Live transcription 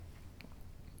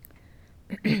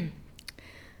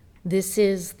This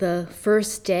is the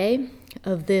first day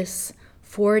of this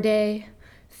 4-day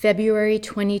February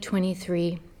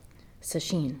 2023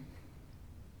 sesshin.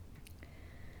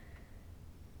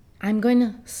 I'm going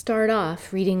to start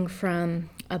off reading from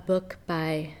a book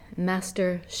by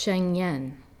Master Sheng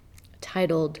Yen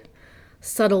titled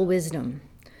Subtle Wisdom,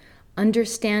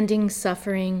 Understanding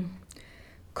Suffering,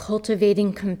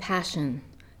 Cultivating Compassion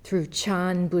through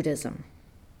Chan Buddhism.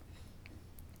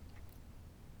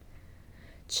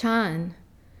 Chan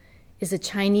is a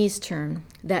Chinese term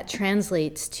that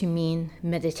translates to mean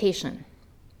meditation.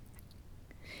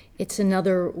 It's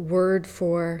another word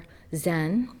for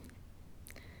Zen,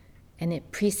 and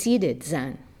it preceded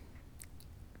Zen.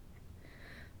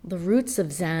 The roots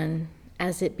of Zen,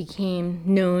 as it became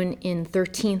known in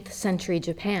 13th century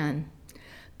Japan,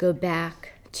 go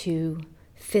back to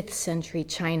 5th century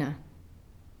China.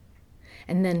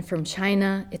 And then from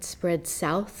China, it spread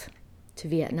south to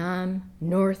Vietnam,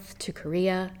 north to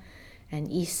Korea,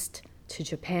 and east to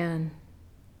Japan,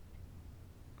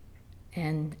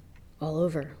 and all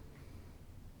over.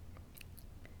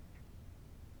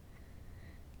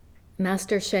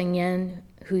 Master Sheng Yen,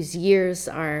 whose years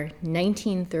are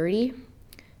 1930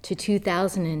 to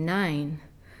 2009,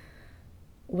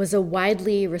 was a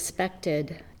widely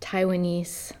respected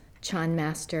Taiwanese Chan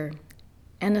master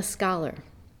and a scholar.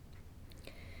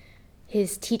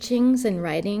 His teachings and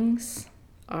writings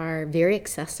are very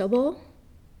accessible,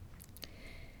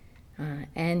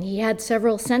 and he had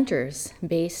several centers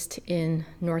based in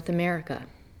North America.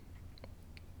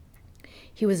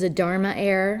 He was a Dharma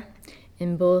heir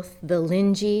in both the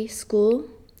Linji school,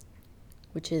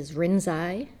 which is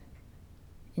Rinzai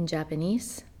in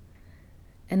Japanese,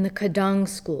 and the Kadang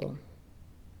school,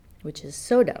 which is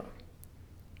Sodo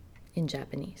in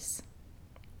Japanese.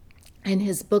 And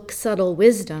his book, Subtle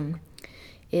Wisdom,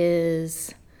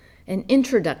 is an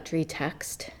introductory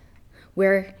text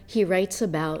where he writes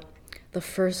about the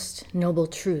first noble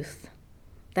truth,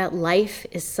 that life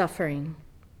is suffering,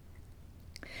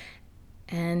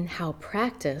 and how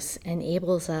practice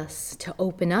enables us to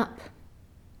open up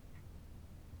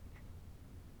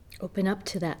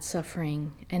to that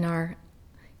suffering and our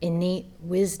innate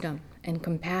wisdom and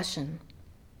compassion.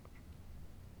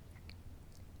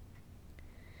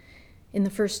 In the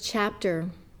first chapter,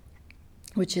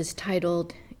 which is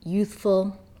titled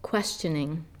Youthful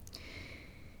Questioning,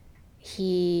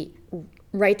 he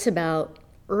writes about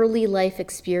early life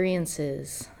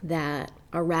experiences that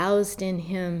aroused in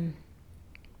him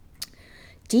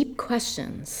deep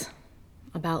questions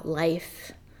about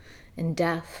life and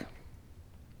death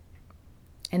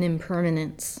and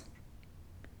impermanence,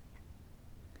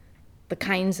 the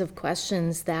kinds of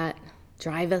questions that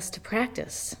drive us to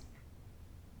practice.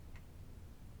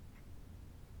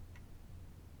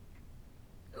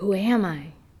 Who am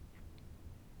I?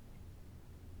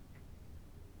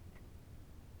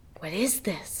 What is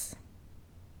this?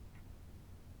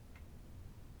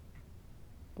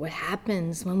 What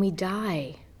happens when we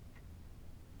die?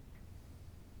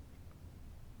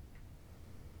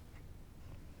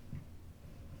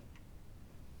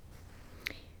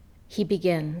 He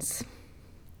begins,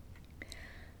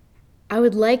 I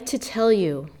would like to tell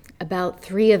you about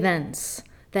 3 events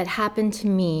that happened to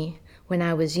me when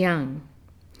I was young,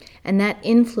 and that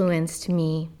influenced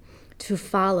me to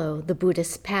follow the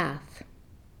Buddhist path.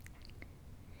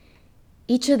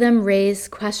 Each of them raised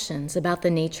questions about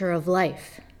the nature of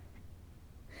life.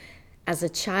 As a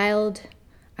child,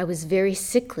 I was very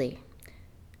sickly,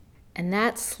 and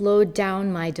that slowed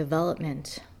down my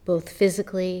development, both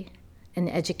physically and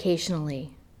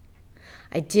educationally.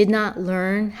 I did not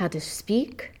learn how to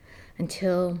speak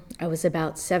until I was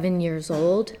about 7 years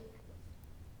old,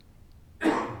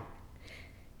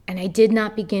 and I did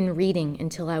not begin reading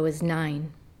until I was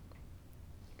 9.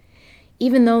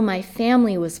 Even though my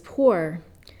family was poor,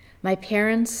 my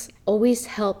parents always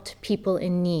helped people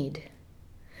in need.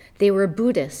 They were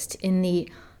Buddhist in the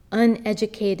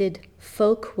uneducated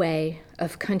folk way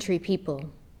of country people.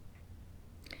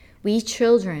 We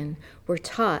children were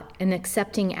taught an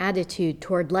accepting attitude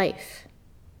toward life.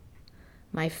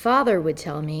 My father would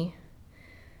tell me,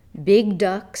 big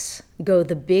ducks go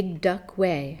the big duck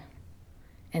way,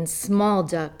 and small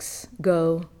ducks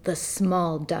go the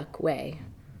small duck way.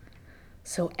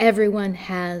 So everyone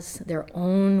has their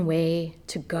own way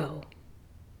to go.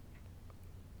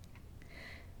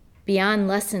 Beyond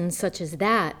lessons such as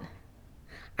that,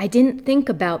 I didn't think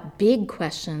about big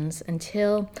questions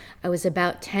until I was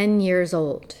about 10 years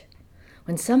old,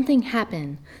 when something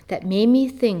happened that made me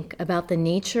think about the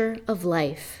nature of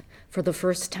life for the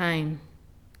first time.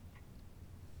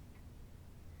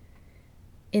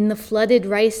 In the flooded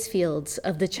rice fields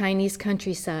of the Chinese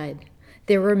countryside,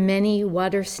 there were many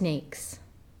water snakes.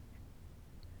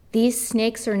 These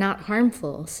snakes are not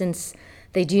harmful since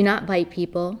they do not bite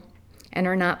people and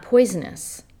are not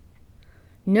poisonous.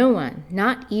 No one,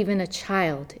 not even a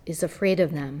child, is afraid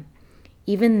of them,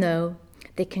 even though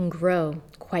they can grow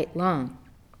quite long.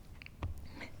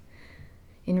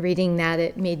 In reading that,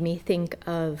 it made me think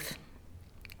of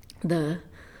the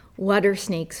water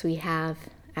snakes we have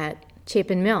at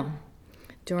Chapin Mill.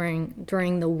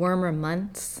 During the warmer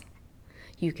months,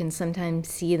 you can sometimes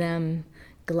see them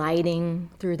gliding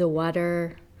through the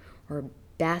water or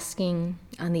basking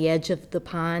on the edge of the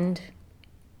pond.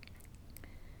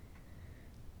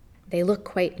 They look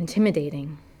quite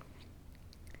intimidating.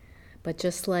 But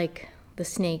just like the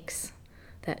snakes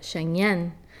that Sheng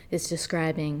Yen is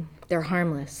describing, they're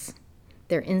harmless.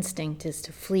 Their instinct is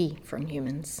to flee from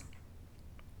humans.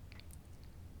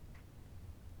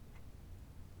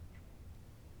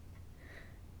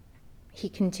 He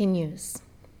continues,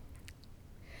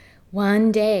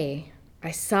 "One day, I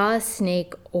saw a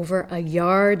snake over a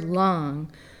yard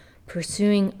long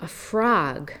pursuing a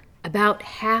frog about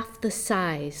half the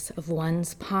size of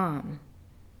one's palm.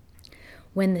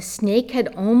 When the snake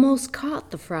had almost caught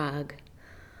the frog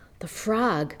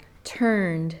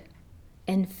turned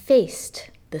and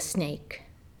faced the snake.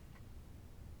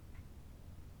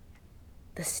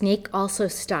 The snake also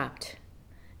stopped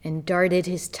and darted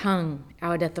his tongue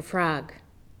out at the frog.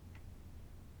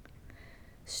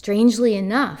 Strangely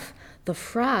enough, the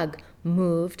frog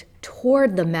moved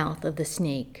toward the mouth of the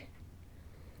snake,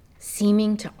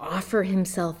 seeming to offer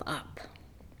himself up."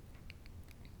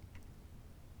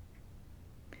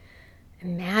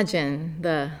 Imagine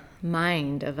the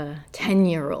mind of a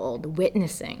 10-year-old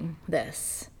witnessing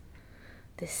this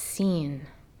scene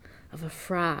of a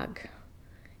frog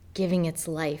giving its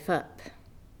life up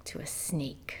to a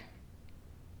snake.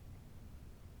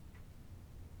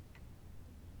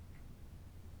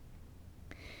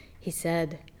 He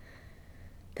said,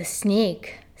 "The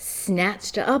snake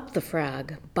snatched up the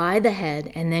frog by the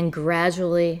head and then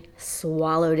gradually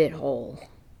swallowed it whole.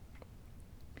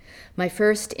 My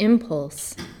first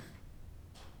impulse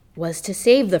was to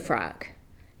save the frog,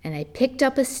 and I picked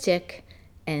up a stick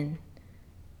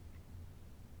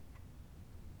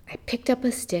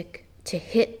to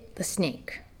hit the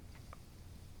snake.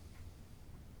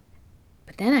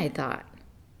 But then I thought,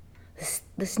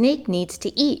 the snake needs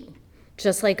to eat,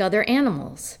 just like other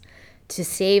animals. To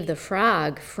save the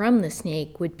frog from the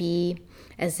snake would be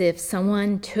as if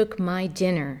someone took my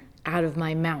dinner out of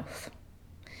my mouth.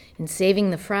 In saving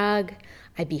the frog,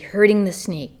 I'd be hurting the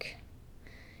snake.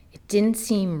 It didn't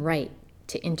seem right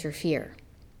to interfere.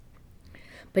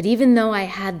 But even though I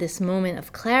had this moment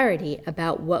of clarity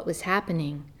about what was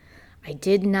happening, I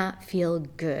did not feel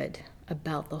good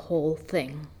about the whole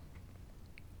thing."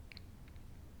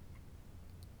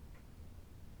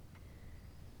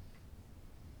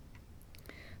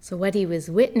 So what he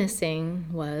was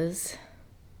witnessing was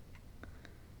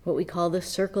what we call the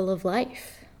circle of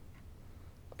life,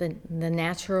 the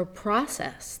natural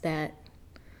process that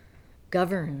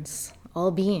governs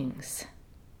all beings,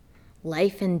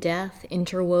 life and death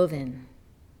interwoven.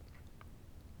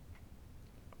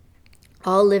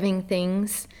 All living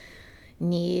things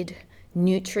need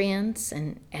nutrients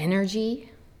and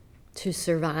energy to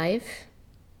survive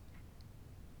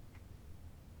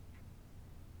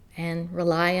and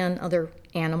rely on other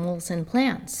animals and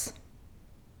plants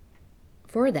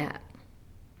for that.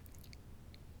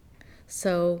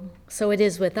 So it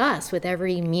is with us, with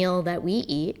every meal that we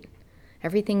eat,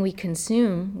 everything we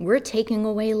consume, we're taking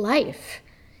away life,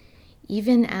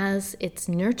 even as it's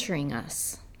nurturing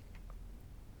us.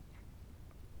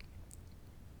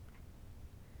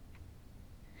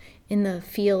 In the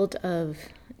field of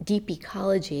deep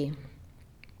ecology,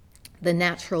 the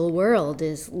natural world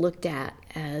is looked at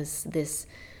as this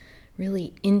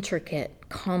really intricate,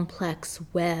 complex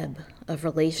web of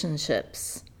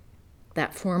relationships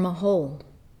that form a whole.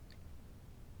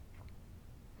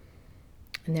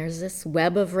 And there's this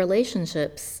web of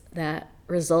relationships that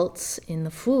results in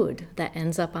the food that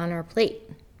ends up on our plate.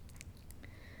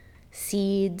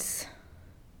 Seeds,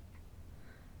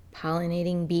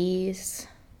 pollinating bees,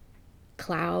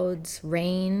 clouds,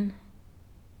 rain.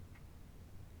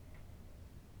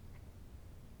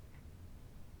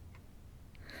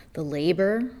 The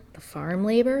labor, the farm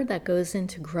labor that goes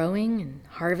into growing and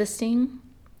harvesting.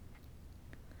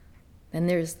 Then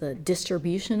there's the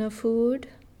distribution of food,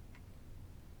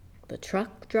 the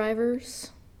truck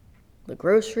drivers, the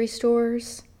grocery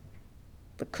stores,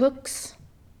 the cooks,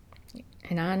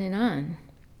 and on and on.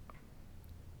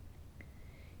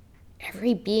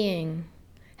 Every being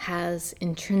has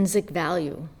intrinsic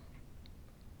value.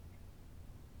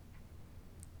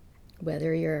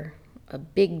 Whether you're a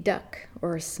big duck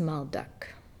or a small duck.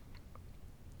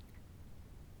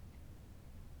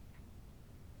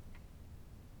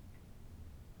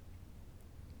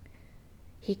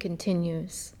 He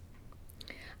continues,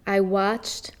 I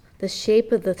watched the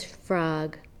shape of the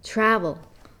frog travel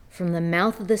from the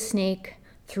mouth of the snake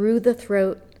through the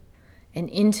throat and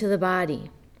into the body.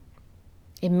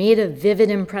 It made a vivid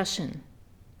impression.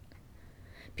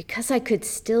 Because I could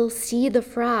still see the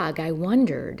frog, I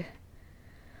wondered,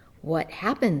 what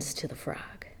happens to the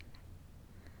frog?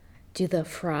 Do the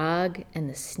frog and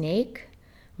the snake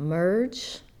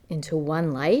merge into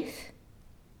one life?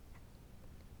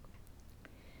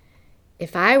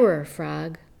 If I were a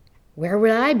frog, where would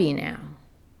I be now?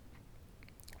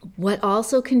 What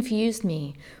also confused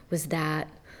me was that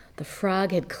the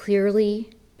frog had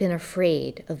clearly been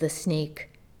afraid of the snake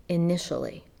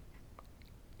initially.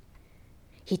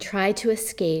 He tried to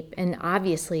escape and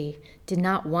obviously did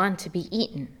not want to be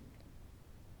eaten.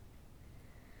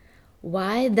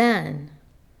 Why then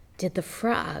did the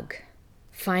frog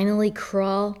finally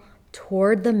crawl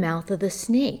toward the mouth of the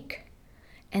snake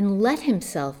and let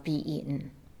himself be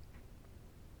eaten?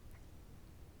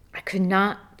 I could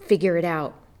not figure it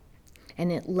out,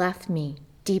 and it left me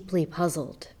deeply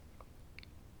puzzled.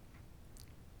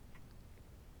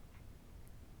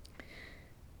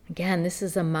 Again, this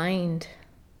is a mind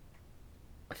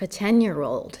of a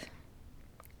 10-year-old,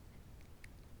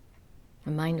 a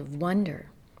mind of wonder.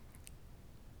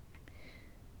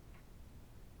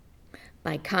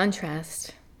 By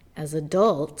contrast, as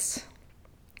adults,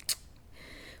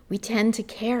 we tend to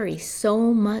carry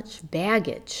so much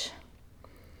baggage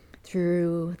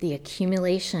through the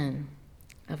accumulation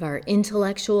of our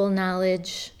intellectual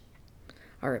knowledge,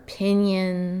 our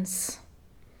opinions,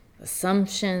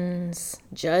 assumptions,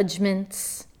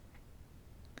 judgments,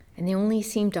 and they only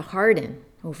seem to harden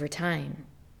over time.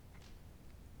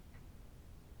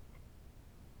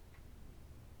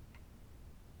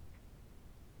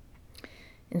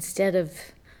 Instead of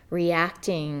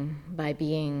reacting by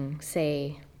being,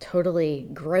 say, totally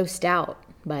grossed out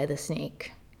by the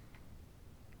snake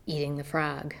eating the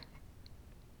frog,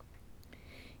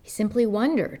 he simply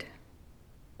wondered,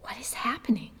 what is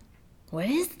happening? What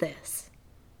is this?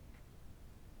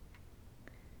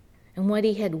 And what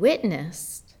he had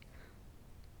witnessed,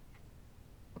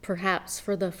 perhaps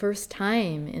for the first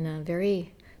time in a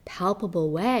very palpable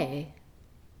way,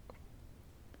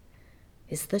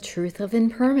 is the truth of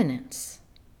impermanence.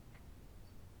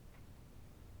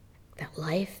 That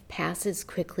life passes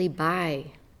quickly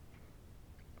by.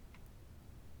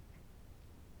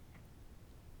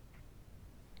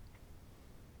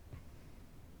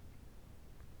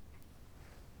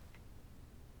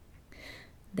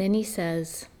 Then he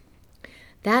says,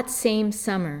 that same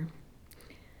summer,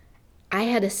 I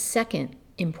had a second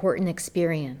important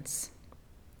experience.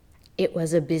 It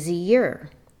was a busy year.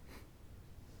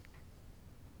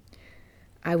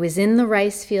 I was in the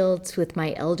rice fields with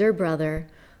my elder brother,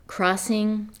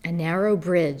 crossing a narrow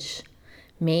bridge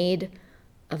made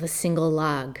of a single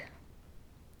log,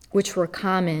 which were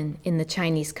common in the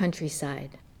Chinese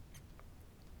countryside.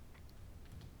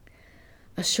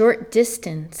 A short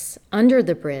distance under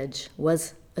the bridge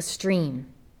was a stream,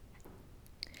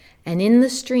 and in the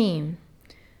stream,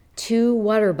 2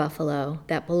 water buffalo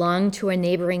that belonged to a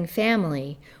neighboring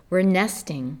family were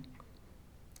resting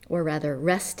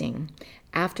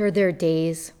after their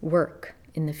day's work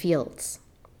in the fields.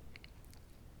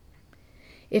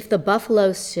 If the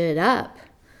buffalo stood up,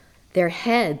 their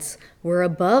heads were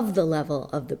above the level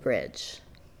of the bridge.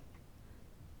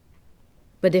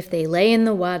 But if they lay in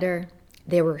the water,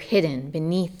 they were hidden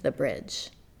beneath the bridge.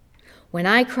 When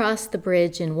I crossed the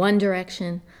bridge in one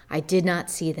direction, I did not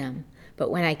see them, but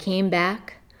when I came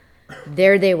back,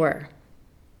 there they were.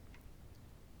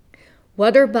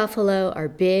 Water buffalo are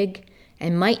big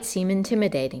and might seem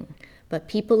intimidating, but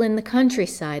people in the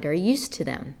countryside are used to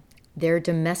them. They're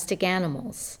domestic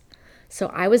animals. So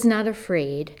I was not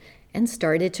afraid and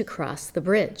started to cross the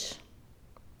bridge.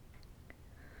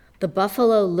 The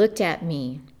buffalo looked at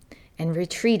me and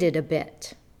retreated a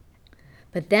bit.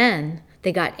 But then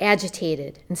they got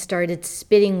agitated and started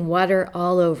spitting water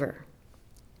all over.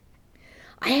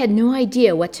 I had no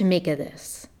idea what to make of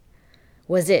this.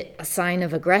 Was it a sign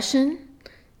of aggression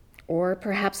or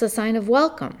perhaps a sign of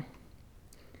welcome?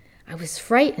 I was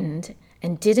frightened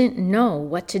and didn't know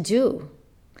what to do,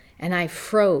 and I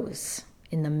froze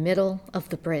in the middle of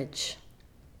the bridge.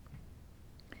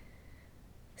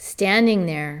 Standing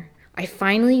there, I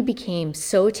finally became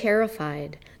so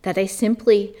terrified that I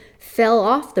simply fell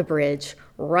off the bridge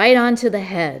right onto the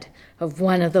head of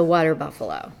one of the water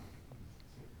buffalo.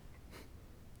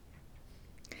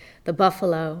 The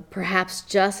buffalo, perhaps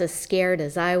just as scared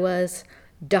as I was,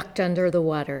 ducked under the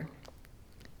water.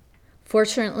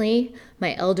 Fortunately,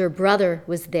 my elder brother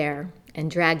was there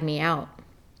and dragged me out.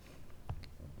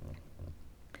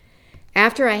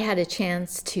 After I had a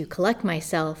chance to collect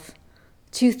myself,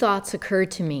 2 thoughts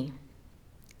occurred to me.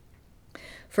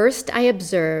 First, I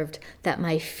observed that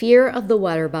my fear of the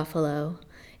water buffalo,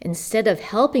 instead of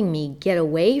helping me get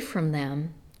away from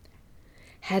them,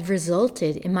 had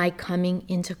resulted in my coming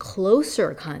into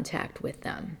closer contact with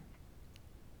them.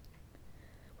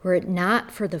 Were it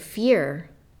not for the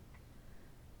fear,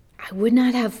 I would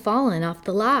not have fallen off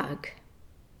the log.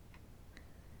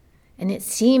 And it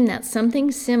seemed that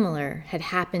something similar had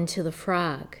happened to the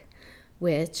frog,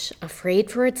 which,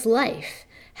 afraid for its life,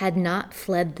 had not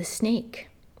fled the snake.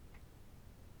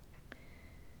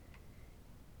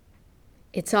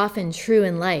 It's often true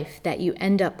in life that you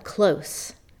end up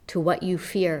close to what you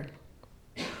fear.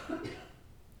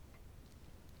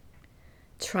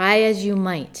 Try as you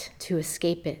might to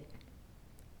escape it.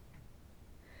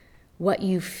 What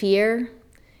you fear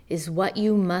is what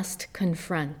you must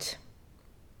confront.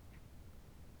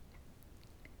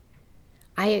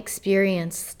 I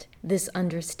experienced this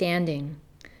understanding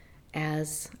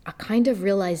as a kind of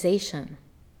realization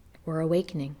or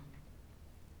awakening.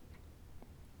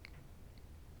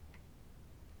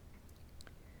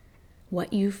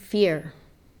 What you fear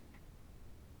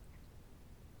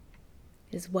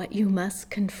is what you must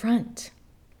confront.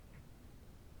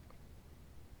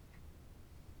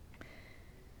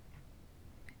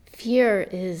 Fear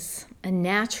is a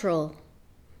natural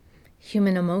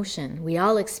human emotion. We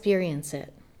all experience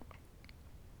it.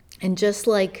 And just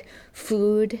like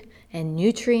food and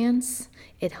nutrients,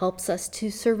 it helps us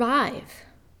to survive.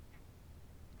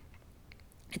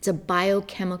 It's a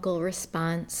biochemical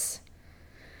response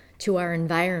to our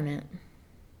environment.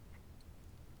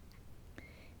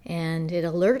 And it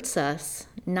alerts us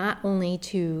not only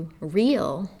to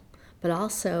real, but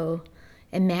also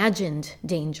imagined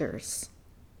dangers.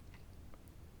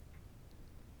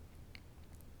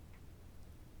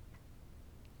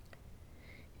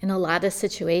 In a lot of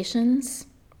situations,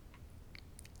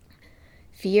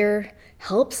 fear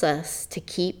helps us to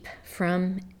keep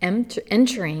from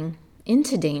entering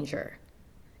into danger.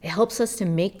 It helps us to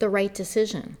make the right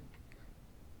decision.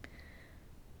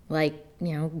 Like,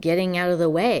 getting out of the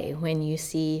way when you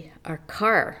see a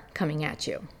car coming at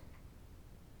you.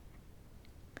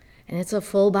 And it's a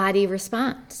full body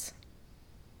response.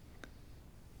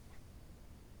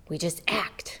 We just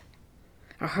act.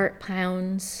 Our heart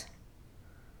pounds.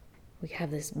 We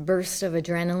have this burst of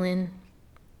adrenaline.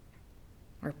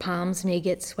 Our palms may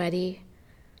get sweaty.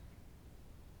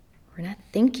 We're not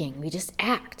thinking, we just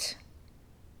act.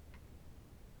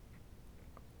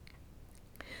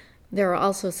 There are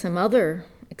also some other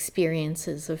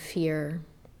experiences of fear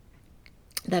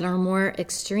that are more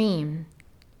extreme.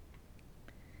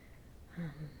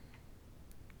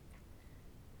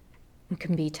 It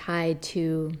can be tied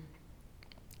to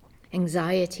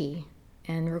anxiety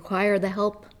and require the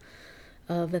help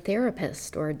of a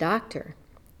therapist or a doctor.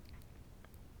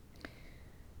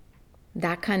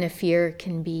 That kind of fear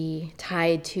can be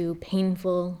tied to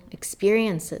painful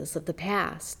experiences of the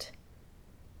past,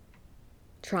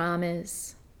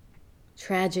 traumas,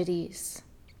 tragedies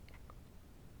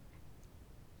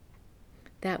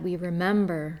that we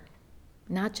remember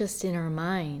not just in our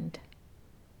mind,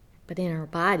 but in our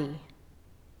body.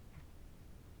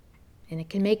 And it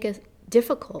can make it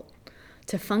difficult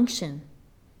to function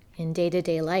in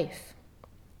day-to-day life.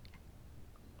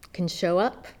 It can show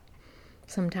up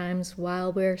sometimes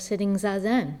while we're sitting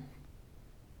zazen.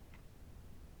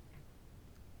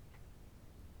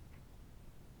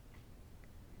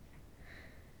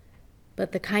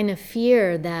 But the kind of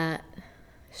fear that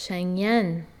Sheng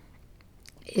Yen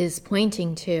is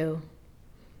pointing to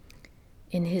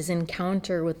in his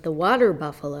encounter with the water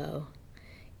buffalo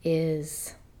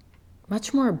is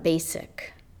much more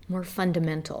basic, more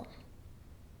fundamental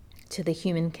to the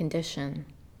human condition,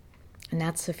 and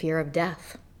that's the fear of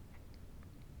death.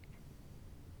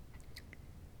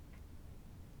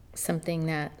 Something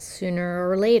that sooner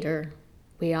or later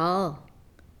we all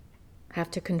have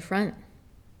to confront.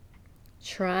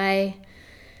 Try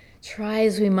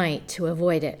as we might to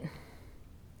avoid it,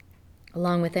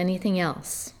 along with anything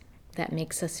else that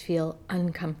makes us feel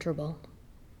uncomfortable.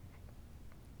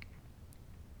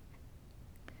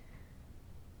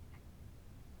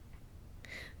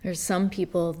 There's some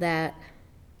people that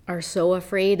are so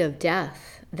afraid of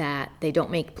death that they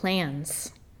don't make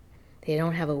plans. They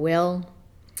don't have a will.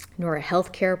 nor a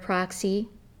healthcare proxy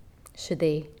should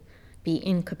they be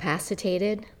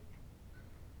incapacitated.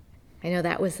 I know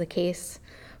that was the case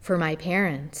for my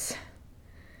parents.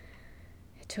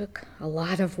 It took a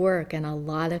lot of work and a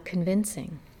lot of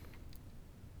convincing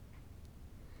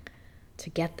to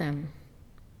get them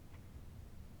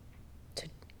to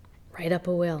write up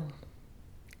a will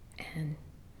and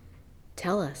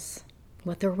tell us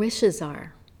what their wishes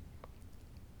are.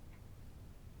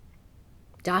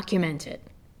 Document it.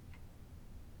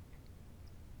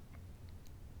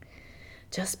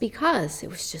 Just because it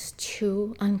was just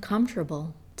too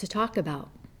uncomfortable to talk about,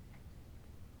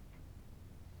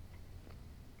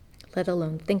 let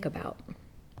alone think about.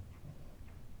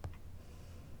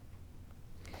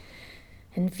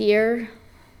 And fear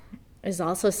is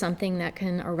also something that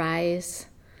can arise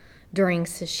during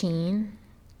sesshin,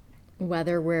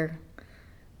 whether we're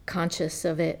conscious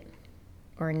of it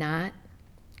or not.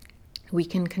 We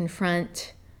can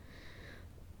confront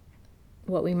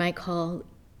what we might call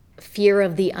fear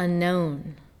of the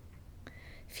unknown,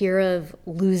 fear of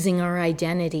losing our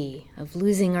identity, of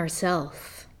losing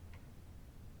ourself.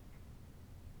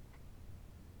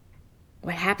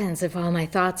 What happens if all my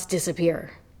thoughts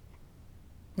disappear?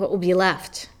 What will be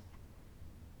left?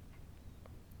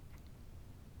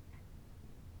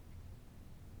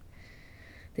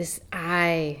 This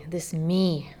I, this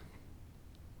me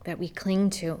that we cling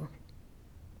to.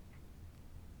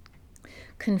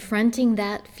 Confronting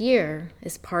that fear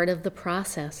is part of the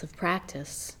process of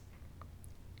practice.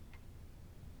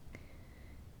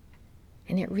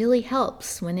 And it really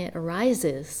helps when it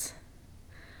arises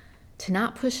to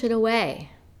not push it away,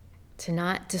 to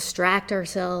not distract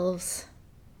ourselves,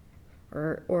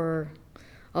 or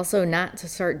also not to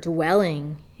start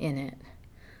dwelling in it,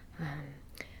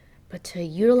 but to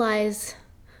utilize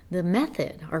the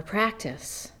method, our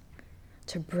practice,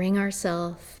 to bring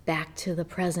ourselves back to the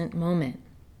present moment.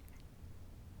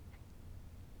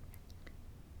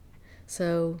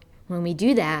 So when we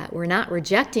do that, we're not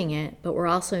rejecting it, but we're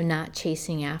also not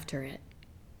chasing after it.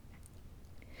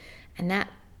 And that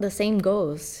the same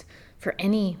goes for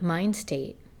any mind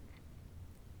state,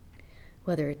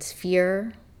 whether it's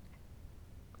fear,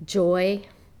 joy,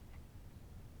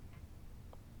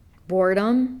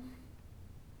 boredom.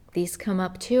 These come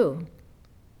up too,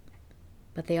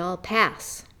 but they all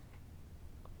pass.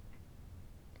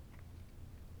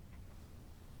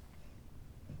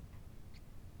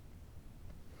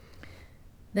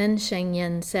 Then Sheng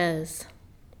Yen says,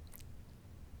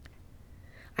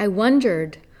 I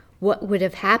wondered what would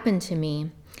have happened to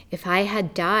me if I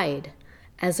had died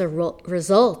as a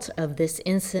result of this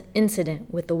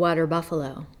incident with the water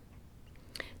buffalo,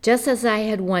 just as I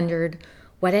had wondered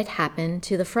what had happened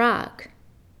to the frog.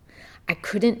 I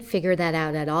couldn't figure that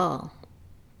out at all.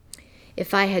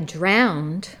 If I had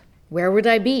drowned, where would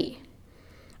I be?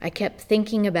 I kept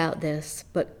thinking about this,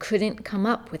 but couldn't come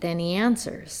up with any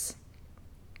answers.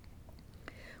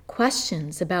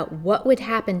 Questions about what would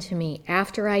happen to me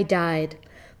after I died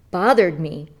bothered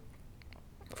me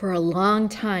for a long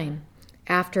time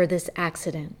after this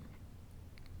accident.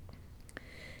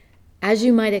 As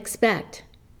you might expect,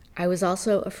 I was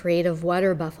also afraid of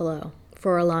water buffalo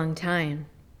for a long time.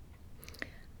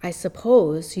 I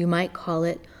suppose you might call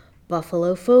it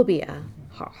buffalophobia.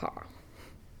 Ha ha.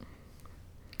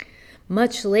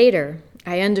 Much later,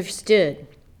 I understood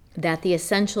that the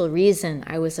essential reason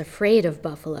I was afraid of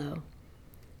buffalo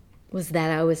was that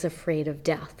I was afraid of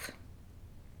death.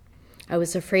 I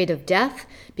was afraid of death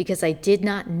because I did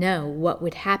not know what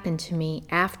would happen to me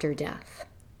after death.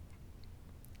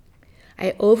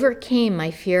 I overcame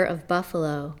my fear of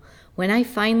buffalo when I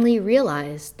finally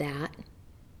realized that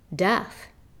death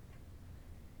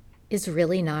is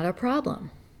really not a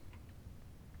problem.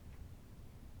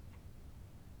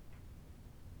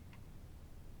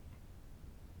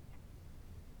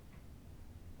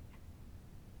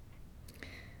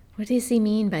 What does he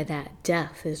mean by that?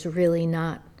 Death is really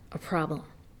not a problem.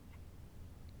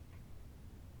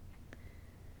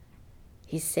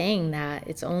 He's saying that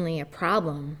it's only a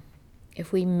problem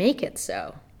if we make it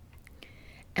so.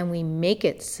 And we make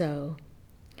it so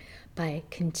by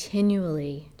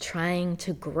continually trying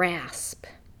to grasp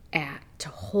at, to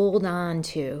hold on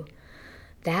to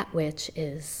that which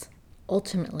is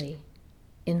ultimately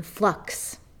in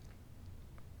flux.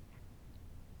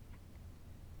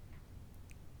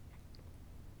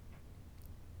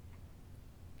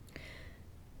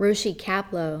 Roshi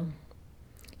Kapleau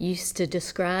used to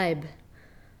describe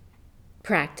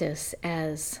practice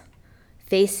as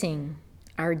facing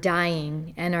our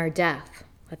dying and our death.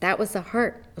 But that was the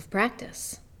heart of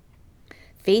practice.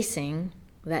 Facing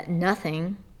that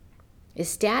nothing is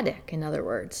static, in other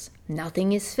words.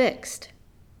 Nothing is fixed.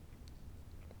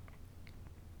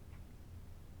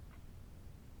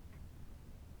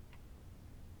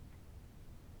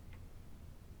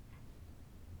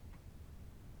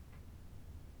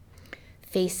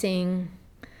 Facing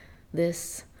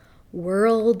this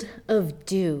world of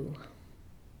dew,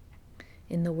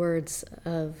 in the words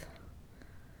of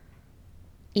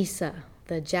Issa,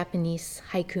 the Japanese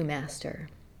haiku master.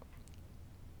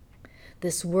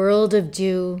 This world of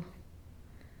dew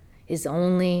is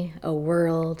only a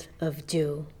world of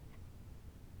dew.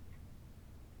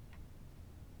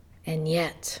 And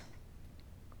yet,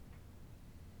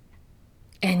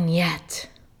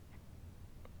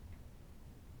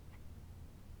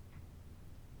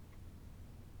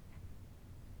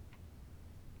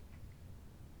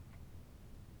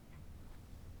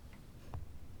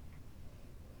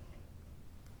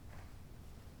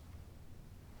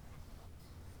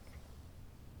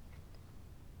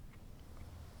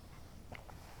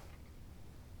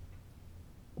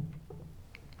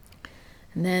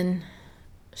 and then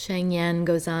Sheng Yan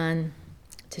goes on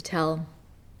to tell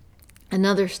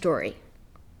another story.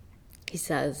 He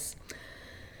says,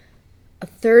 a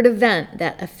third event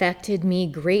that affected me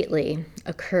greatly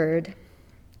occurred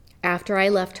after I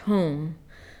left home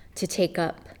to take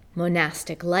up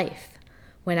monastic life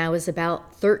when I was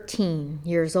about 13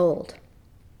 years old.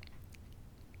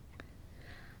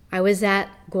 I was at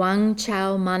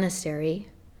Guangzhou Monastery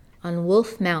on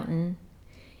Wolf Mountain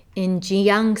in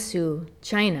Jiangsu,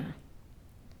 China,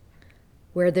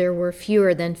 where there were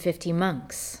fewer than 50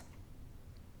 monks.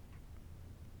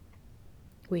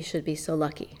 We should be so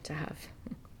lucky to have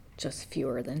just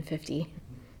fewer than 50.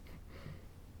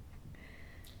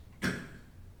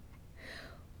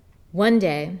 One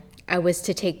day, I was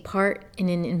to take part in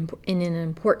an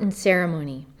important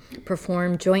ceremony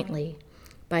performed jointly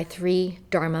by 3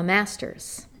 Dharma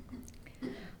masters.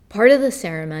 Part of the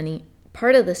ceremony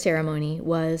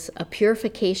was a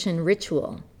purification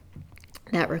ritual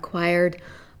that required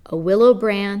a willow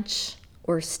branch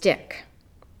or stick.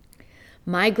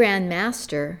 My Grand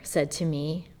Master said to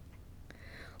me,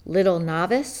 "Little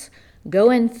novice, go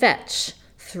and fetch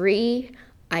 3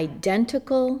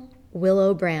 identical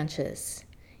willow branches,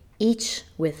 each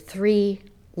with 3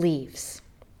 leaves."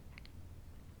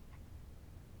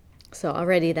 So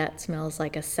already that smells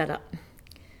like a setup.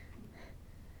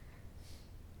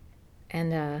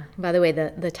 And by the way,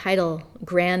 the title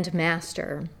Grand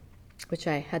Master, which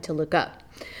I had to look up,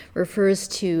 refers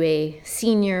to a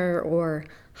senior or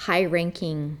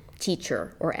high-ranking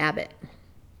teacher or abbot.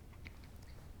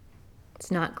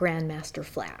 It's not Grandmaster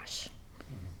Flash.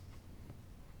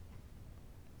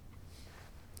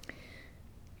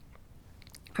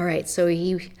 All right, so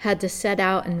he had to set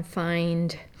out and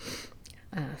find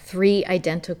 3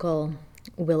 identical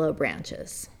willow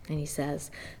branches. And he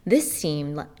says, this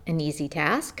seemed an easy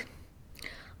task.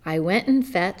 I went and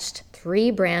fetched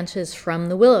 3 branches from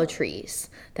the willow trees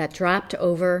that dropped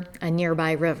over a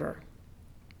nearby river.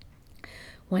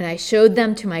 When I showed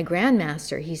them to my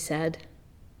grandmaster, he said,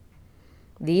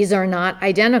 "These are not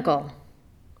identical."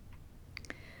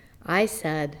 I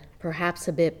said, perhaps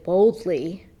a bit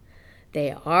boldly,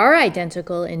 "They are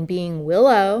identical in being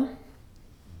willow."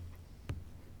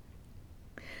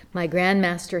 My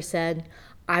grandmaster said,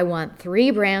 "I want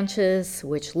 3 branches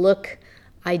which look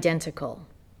identical."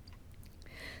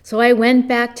 So I went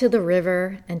back to the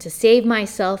river, and to save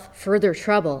myself further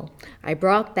trouble, I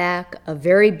brought back a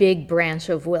very big branch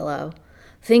of willow,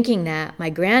 thinking that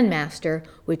my grandmaster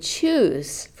would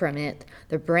choose from it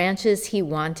the branches he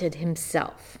wanted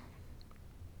himself.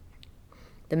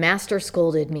 The master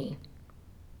scolded me,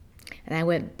 and I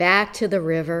went back to the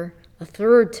river a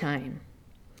 3rd time.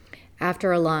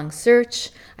 After a long search,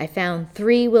 I found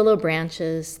 3 willow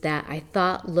branches that I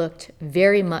thought looked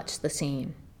very much the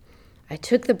same. I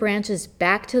took the branches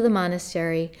back to the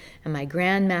monastery, and my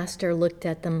grandmaster looked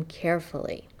at them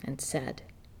carefully and said,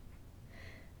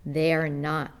 "They are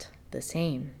not the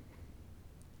same."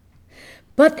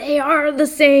 "But they are the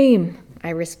same," I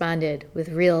responded with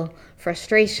real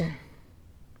frustration.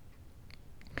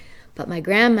 But my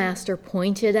grandmaster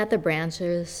pointed at the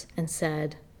branches and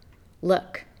said,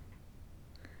 "Look,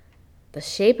 the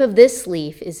shape of this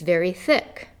leaf is very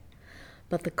thick,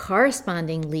 but the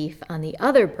corresponding leaf on the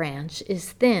other branch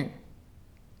is thin,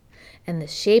 and the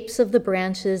shapes of the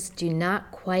branches do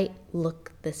not quite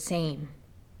look the same.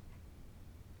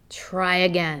 Try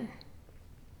again."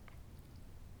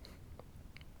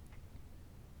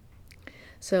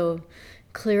 So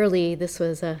clearly this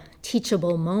was a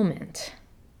teachable moment.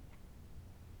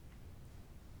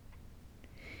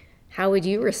 How would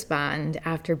you respond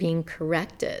after being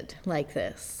corrected like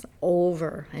this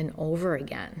over and over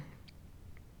again?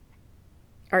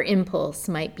 Our impulse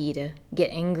might be to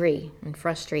get angry and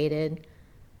frustrated,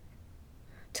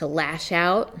 to lash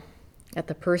out at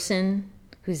the person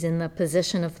who's in the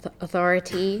position of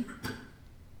authority,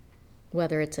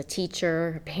 whether it's a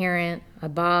teacher, a parent, a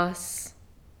boss,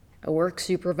 a work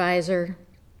supervisor.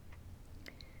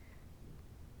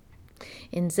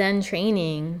 In Zen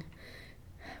training,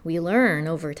 we learn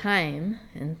over time,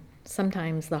 and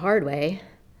sometimes the hard way,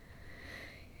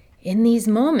 in these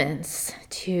moments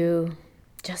to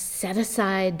just set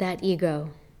aside that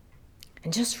ego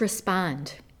and just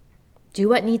respond. Do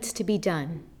what needs to be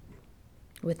done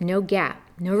with no gap,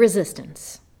 no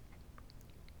resistance.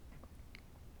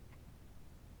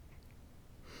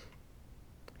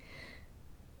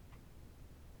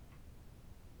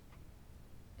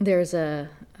 There's a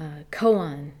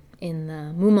koan in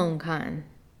the Mumonkan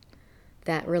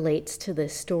that relates to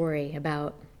this story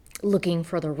about looking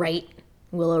for the right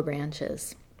willow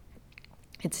branches.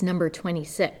 It's number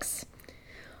 26.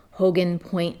 Hogen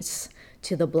points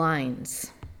to the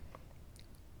blinds.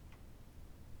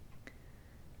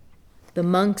 The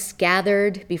monks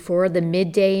gathered before the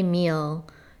midday meal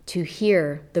to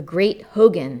hear the great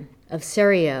Hogen of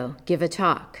Serio give a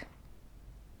talk.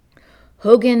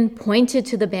 Hogen pointed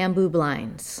to the bamboo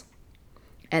blinds.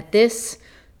 At this,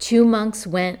 2 monks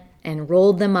went and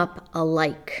rolled them up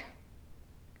alike.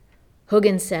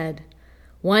 Hogen said,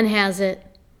 "One has it,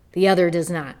 the other does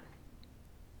not."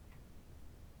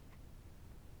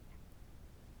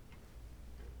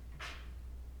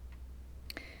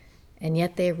 And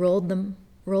yet they rolled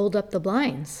up the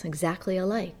blinds exactly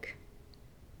alike.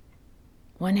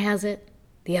 One has it,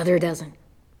 the other doesn't.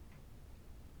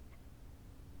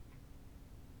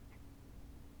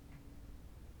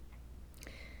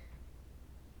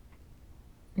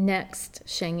 Next,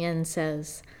 Shengyen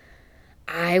says,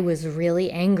 "I was really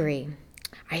angry.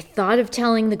 I thought of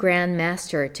telling the Grand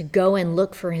Master to go and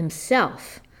look for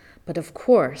himself, but of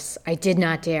course I did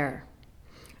not dare.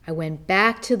 I went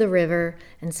back to the river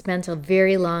and spent a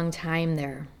very long time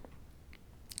there.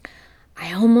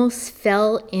 I almost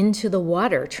fell into the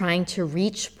water trying to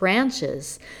reach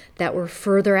branches that were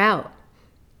further out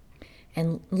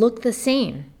and looked the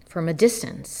same from a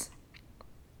distance.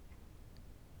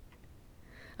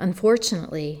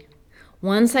 Unfortunately,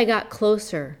 once I got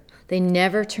closer, they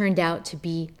never turned out to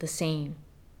be the same.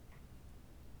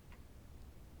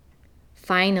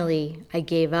 Finally, I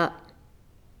gave up.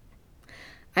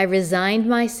 I resigned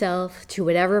myself to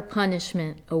whatever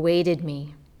punishment awaited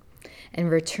me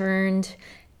and returned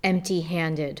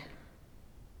empty-handed.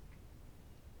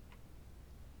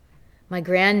 My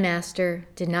grandmaster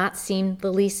did not seem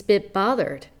the least bit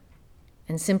bothered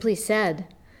and simply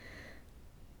said,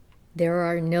 'There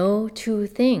are no 2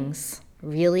 things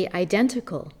really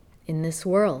identical in this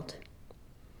world.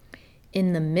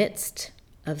 In the midst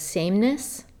of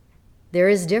sameness, there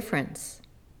is difference.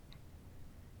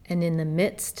 And in the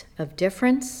midst of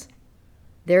difference,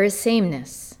 there is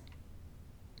sameness.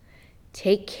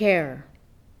 Take care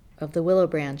of the willow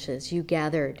branches you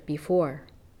gathered before.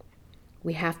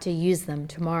 We have to use them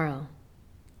tomorrow.'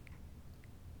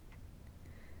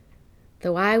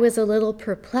 Though I was a little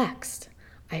perplexed,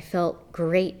 I felt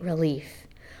great relief.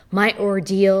 My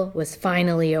ordeal was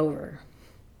finally over."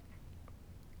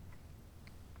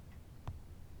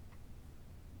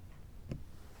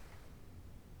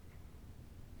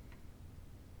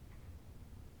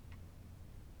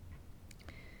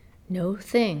 No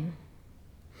thing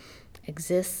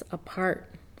exists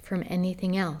apart from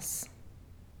anything else.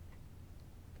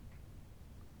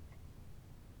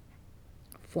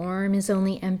 Form is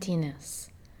only emptiness.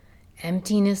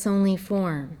 Emptiness only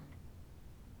form.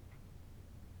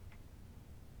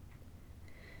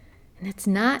 And it's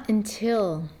not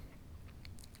until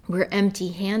we're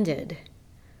empty-handed,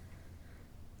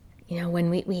 when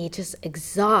we just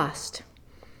exhaust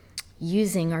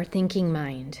using our thinking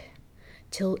mind,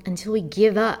 until we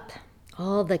give up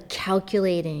all the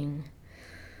calculating,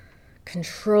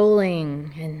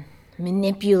 controlling, and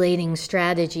manipulating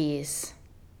strategies.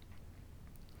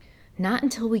 Not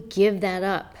until we give that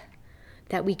up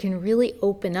that we can really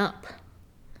open up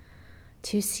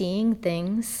to seeing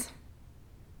things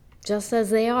just as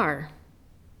they are.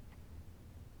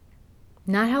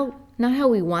 Not how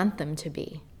we want them to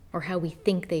be or how we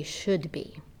think they should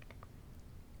be.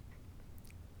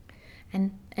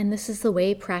 And this is the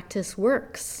way practice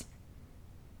works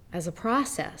as a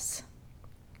process.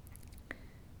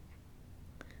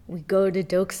 We go to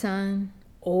Doksan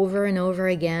over and over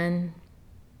again,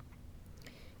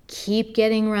 keep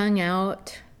getting wrung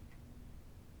out.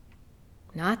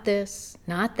 Not this,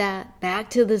 not that, back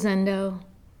to the Zendo.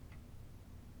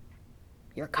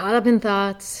 You're caught up in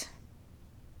thoughts.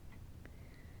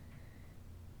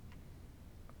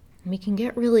 we can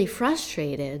get really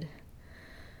frustrated,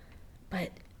 but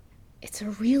it's a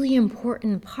really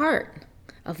important part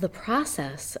of the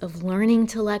process of learning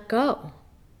to let go.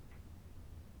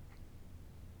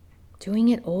 Doing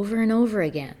it over and over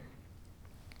again.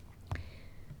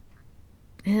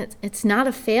 And it's not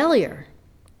a failure.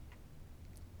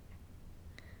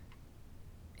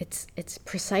 It's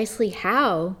precisely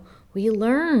how we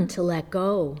learn to let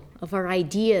go of our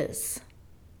ideas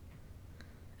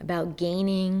about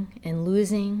gaining and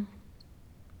losing,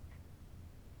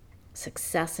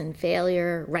 success and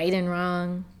failure, right and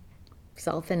wrong,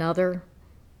 self and other.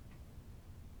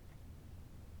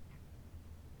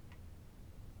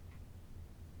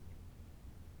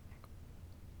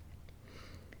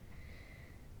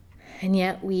 And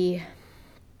yet we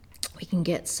can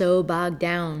get so bogged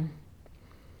down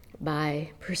by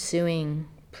pursuing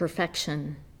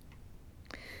perfection.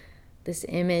 This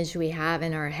image we have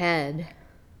in our head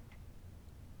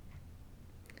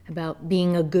about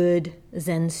being a good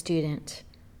Zen student.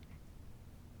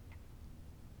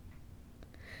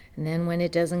 And then when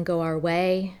it doesn't go our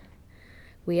way,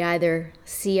 we either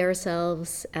see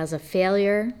ourselves as a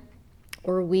failure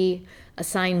or we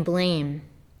assign blame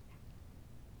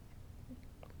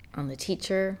on the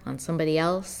teacher, on somebody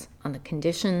else, on the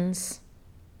conditions.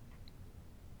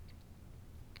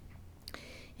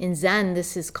 In Zen,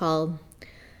 this is called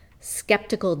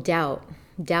skeptical doubt,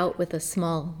 doubt with a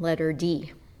small letter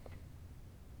D.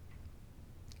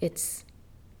 It's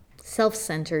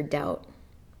self-centered doubt.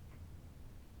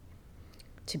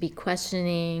 To be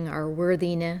questioning our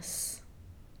worthiness,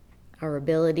 our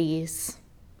abilities.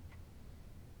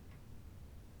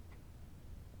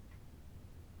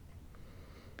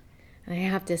 And I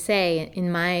have to say,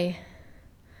 in my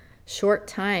short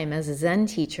time as a Zen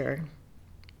teacher,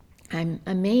 I'm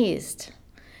amazed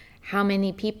how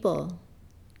many people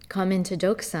come into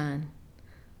Dokusan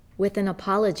with an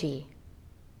apology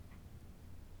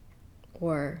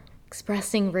or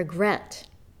expressing regret.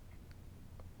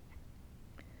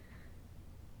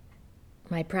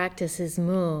 My practice is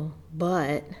mu,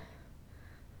 but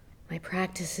my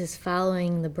practice is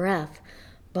following the breath,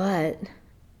 but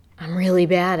I'm really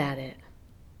bad at it.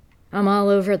 I'm all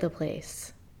over the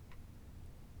place.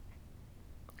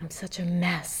 I'm such a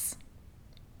mess.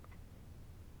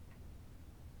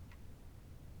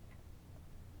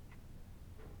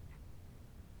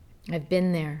 I've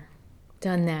been there,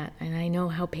 done that, and I know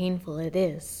how painful it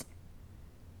is.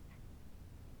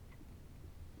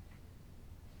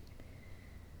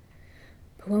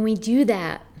 But when we do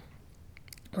that,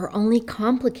 we're only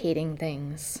complicating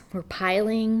things. We're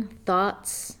piling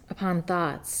thoughts upon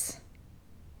thoughts.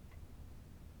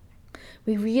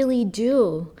 We really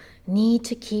do need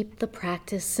to keep the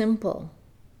practice simple.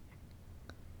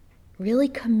 Really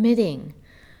committing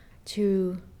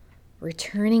to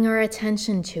returning our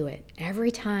attention to it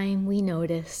every time we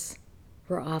notice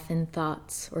we're off in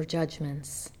thoughts or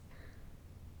judgments.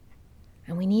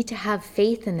 And we need to have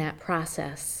faith in that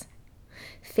process.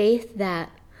 Faith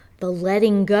that the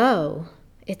letting go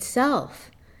itself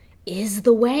is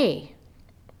the way.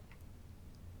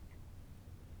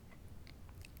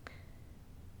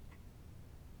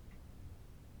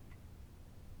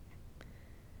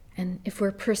 And if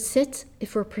we're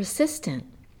persistent,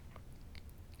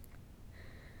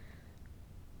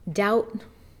 doubt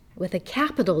with a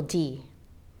capital D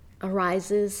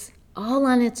arises all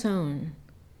on its own,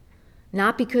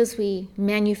 not because we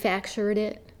manufactured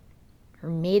it or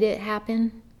made it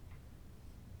happen.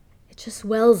 It just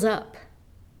wells up.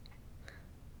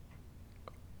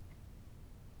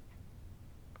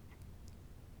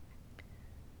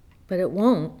 But it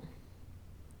won't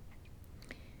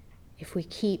if we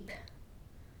keep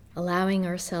allowing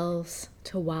ourselves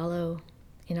to wallow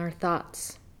in our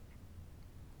thoughts.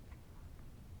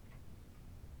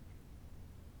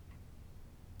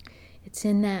 It's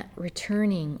in that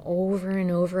returning over and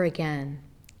over again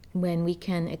when we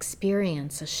can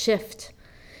experience a shift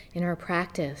in our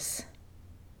practice.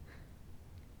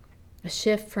 A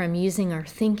shift from using our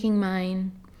thinking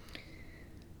mind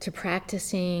to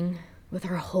practicing with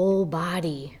our whole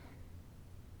body,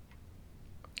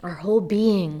 our whole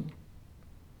being.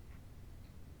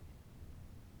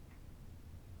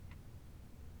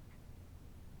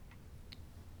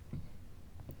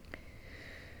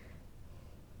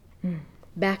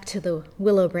 Back to the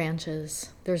willow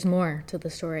branches. There's more to the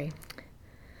story.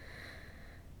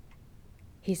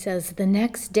 He says, the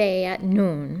next day at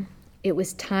noon, it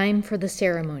was time for the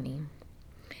ceremony,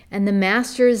 and the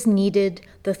masters needed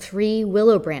the 3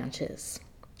 willow branches.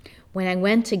 When I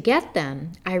went to get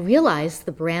them, I realized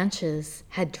the branches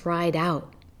had dried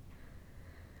out.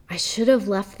 I should have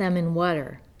left them in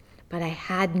water, but I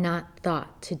had not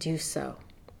thought to do so.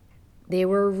 They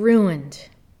were ruined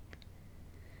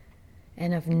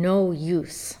and of no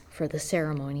use for the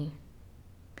ceremony.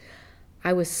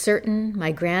 I was certain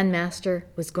my Grand Master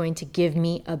was going to give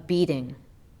me a beating,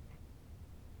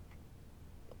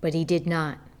 but he did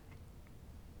not.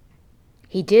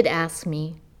 He did ask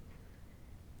me,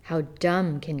 "How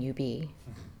dumb can you be?"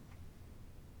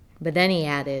 But then he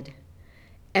added,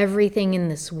 "Everything in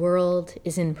this world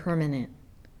is impermanent.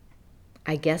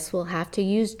 I guess we'll have to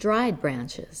use dried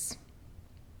branches."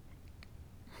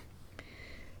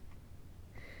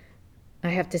 I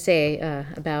have to say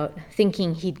about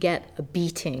thinking he'd get a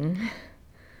beating,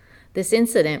 this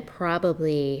incident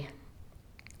probably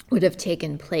would have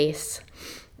taken place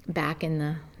back in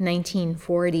the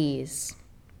 1940s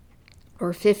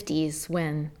or 50s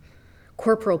when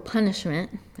corporal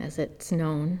punishment, as it's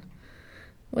known,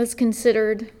 was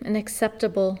considered an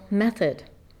acceptable method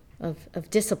of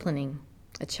disciplining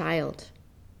a child,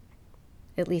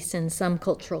 at least in some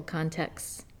cultural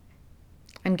contexts.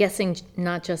 I'm guessing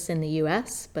not just in the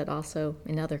US, but also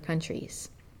in other countries.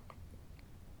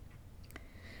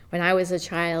 When I was a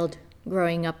child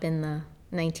growing up in the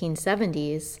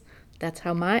 1970s, that's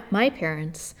how my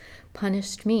parents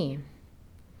punished me.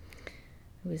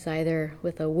 It was either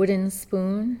with a wooden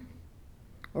spoon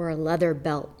or a leather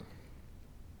belt.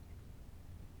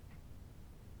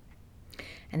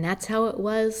 And that's how it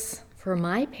was for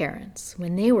my parents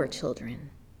when they were children,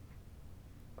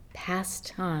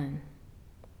 passed on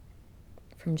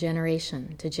from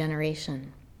generation to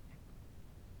generation.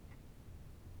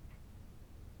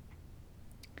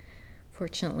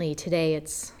 Fortunately, today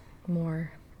it's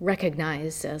more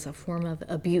recognized as a form of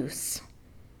abuse.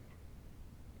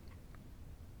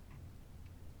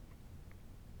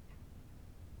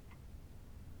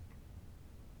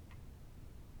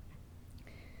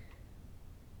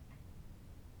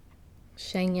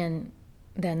 Shengyang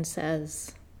then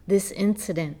says, this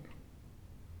incident,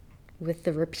 with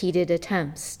the repeated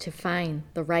attempts to find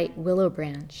the right willow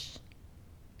branches,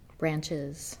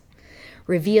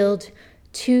 revealed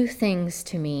two things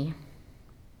to me.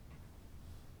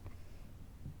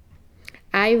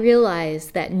 I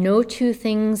realized that no two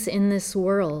things in this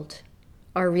world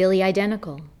are really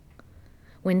identical.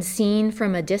 When seen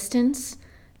from a distance,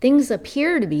 things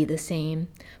appear to be the same,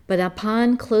 but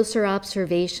upon closer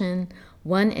observation,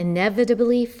 one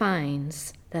inevitably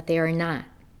finds that they are not.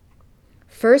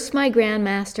 First, my Grand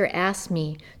Master asked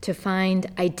me to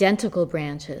find identical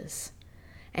branches,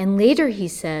 and later he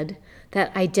said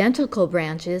that identical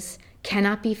branches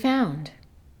cannot be found.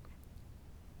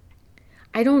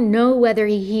 I don't know whether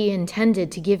he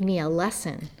intended to give me a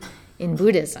lesson in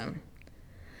Buddhism,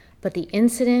 but the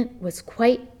incident was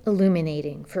quite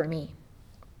illuminating for me.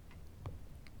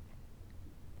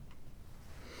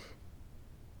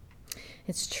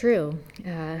 It's true.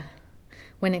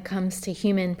 When it comes to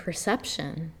human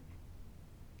perception,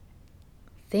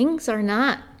 things are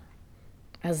not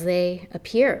as they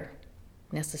appear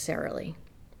necessarily.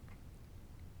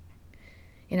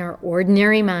 In our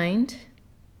ordinary mind,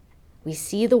 we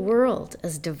see the world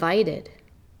as divided.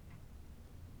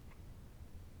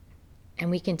 And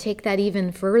we can take that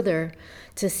even further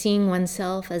to seeing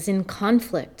oneself as in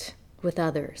conflict with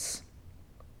others.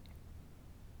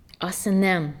 Us and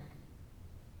them.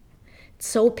 It's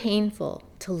so painful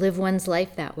to live one's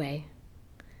life that way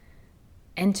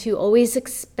and to always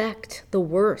expect the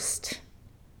worst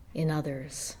in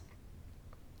others,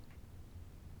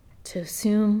 to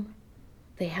assume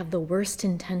they have the worst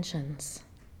intentions.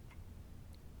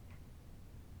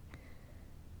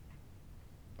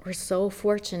 We're so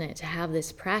fortunate to have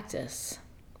this practice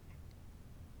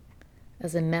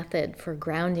as a method for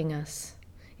grounding us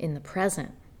in the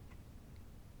present.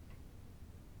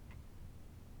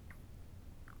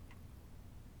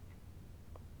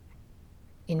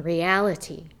 In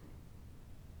reality,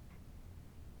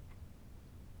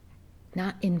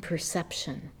 not in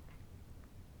perception.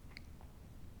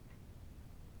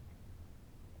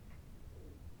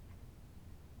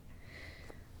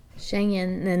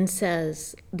 Shengyang then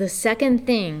says, the second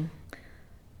thing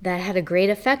that had a great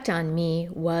effect on me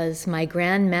was my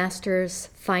Grand Master's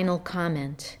final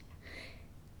comment.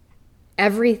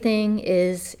 Everything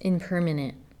is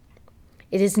impermanent.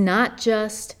 It is not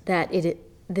just that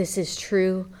this is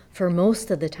true for most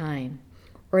of the time,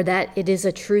 or that it is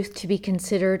a truth to be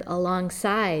considered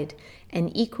alongside an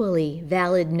equally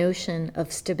valid notion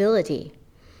of stability.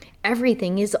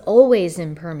 Everything is always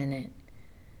impermanent.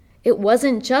 It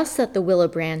wasn't just that the willow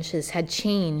branches had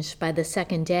changed by the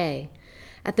second day.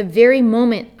 At the very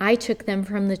moment I took them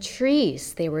from the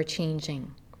trees, they were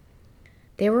changing.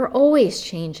 They were always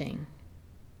changing.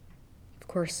 Of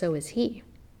course, so is he.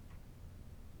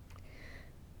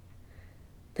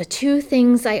 The two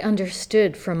things I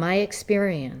understood from my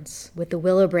experience with the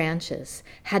willow branches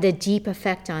had a deep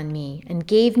effect on me and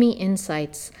gave me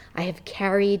insights I have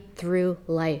carried through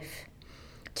life.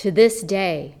 To this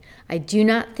day, I do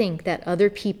not think that other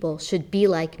people should be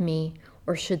like me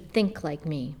or should think like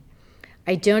me.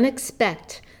 I don't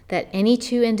expect that any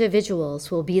two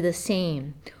individuals will be the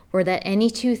same or that any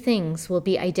two things will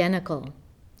be identical.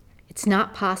 It's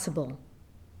not possible.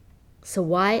 So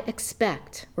why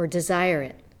expect or desire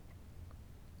it?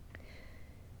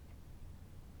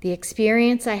 The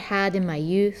experience I had in my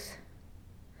youth,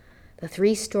 the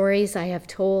 3 stories I have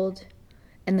told,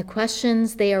 and the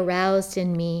questions they aroused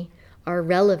in me are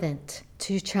relevant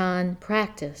to Chan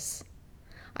practice.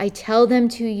 I tell them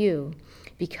to you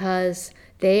because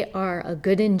they are a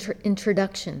good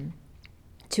introduction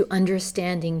to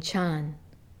understanding Chan,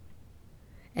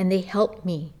 and they help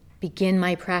me begin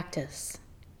my practice.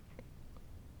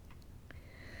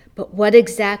 But what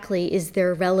exactly is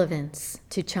their relevance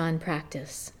to Chan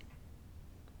practice?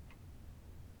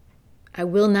 I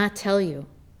will not tell you.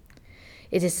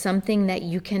 It is something that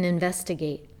you can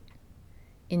investigate.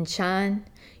 In Chan,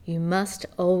 you must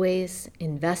always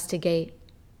investigate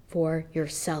for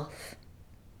yourself.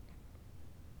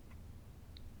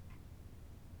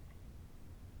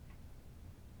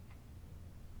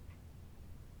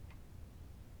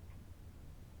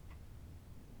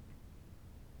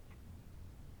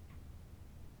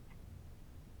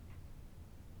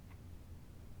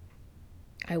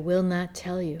 I will not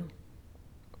tell you.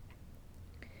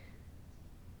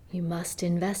 You must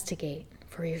investigate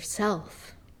for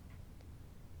yourself.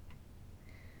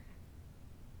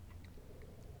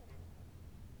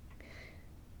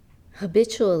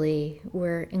 Habitually,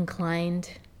 we're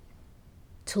inclined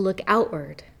to look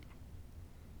outward,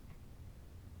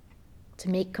 to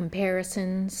make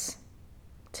comparisons,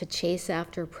 to chase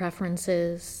after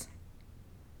preferences,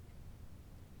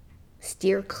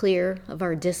 steer clear of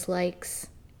our dislikes,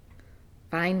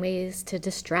 find ways to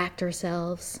distract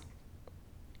ourselves.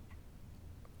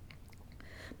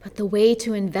 But the way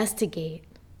to investigate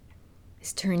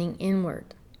is turning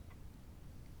inward.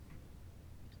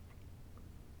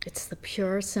 It's the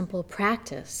pure, simple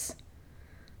practice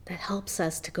that helps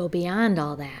us to go beyond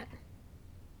all that,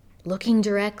 looking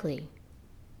directly.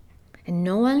 And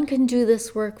no one can do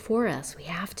this work for us. We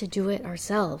have to do it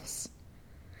ourselves.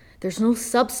 There's no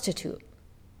substitute.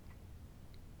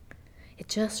 It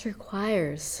just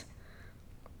requires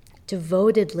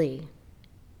devotedly,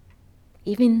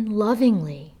 even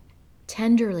lovingly,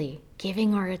 tenderly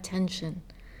giving our attention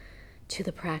to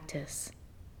the practice.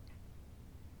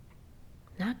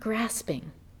 Not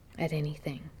grasping at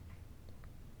anything.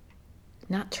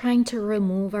 Not trying to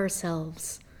remove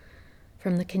ourselves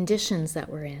from the conditions that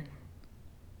we're in.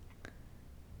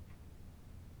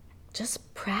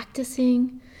 Just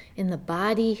practicing in the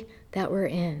body that we're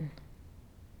in.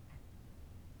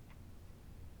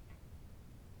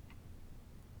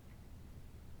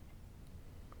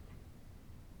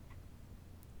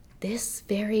 This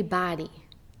very body,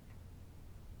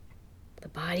 the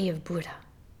body of Buddha,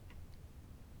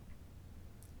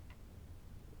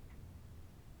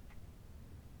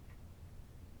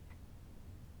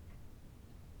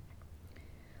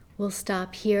 we'll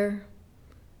stop here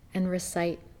and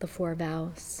recite the 4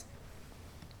 vows.